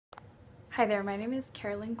Hi there, my name is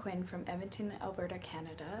Carol-Lynne Quinn from Edmonton, Alberta,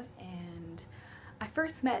 Canada, and I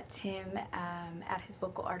first met Tim at his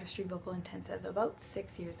vocal artistry vocal intensive about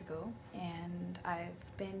 6 years ago, and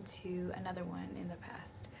I've been to another one in the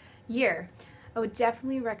past year. I would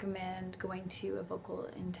definitely recommend going to a vocal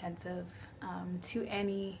intensive to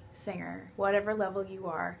any singer, whatever level you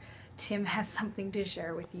are. Tim has something to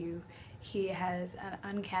share with you. He has an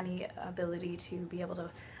uncanny ability to be able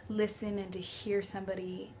to listen and to hear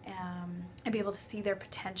somebody and be able to see their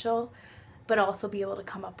potential, but also be able to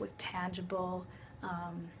come up with tangible,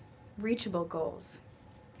 reachable goals.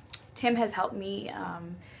 Tim has helped me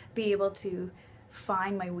be able to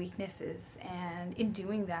find my weaknesses, and in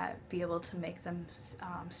doing that be able to make them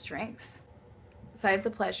strengths. So I have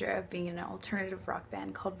the pleasure of being in an alternative rock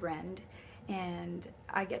band called Rend, and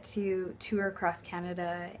I get to tour across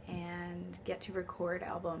Canada and get to record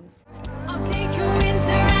albums. I'll take your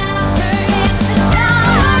winter and I'll turn it to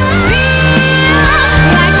summer. Feel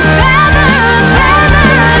like a feather,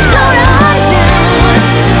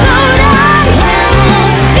 float on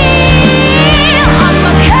down, see all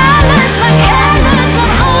my colors,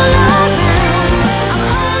 I'm all around.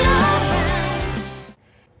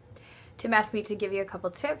 Tim asked me to give you a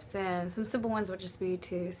couple tips, and some simple ones would just be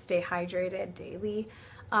to stay hydrated daily,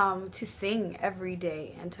 to sing every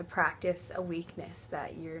day, and to practice a weakness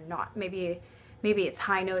that you're not. Maybe it's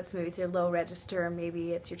high notes, maybe it's your low register,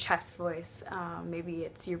 maybe it's your chest voice, maybe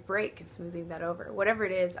it's your break and smoothing that over. Whatever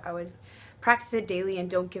it is, I would practice it daily and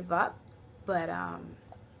don't give up, but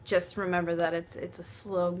just remember that it's a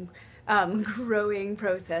slow growing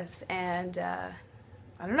process, and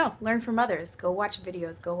I don't know, learn from others. Go watch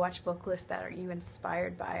videos, go watch vocalists that are you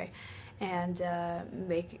inspired by, and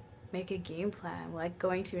make a game plan, like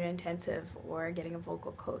going to an intensive or getting a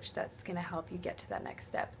vocal coach that's going to help you get to that next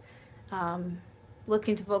step. Look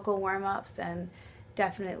into vocal warm-ups, and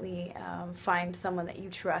definitely find someone that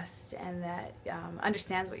you trust and that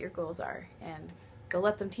understands what your goals are, and go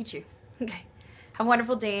let them teach you. Okay. Have a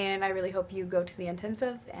wonderful day, and I really hope you go to the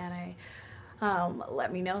intensive, and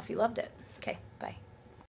let me know if you loved it. Okay, bye.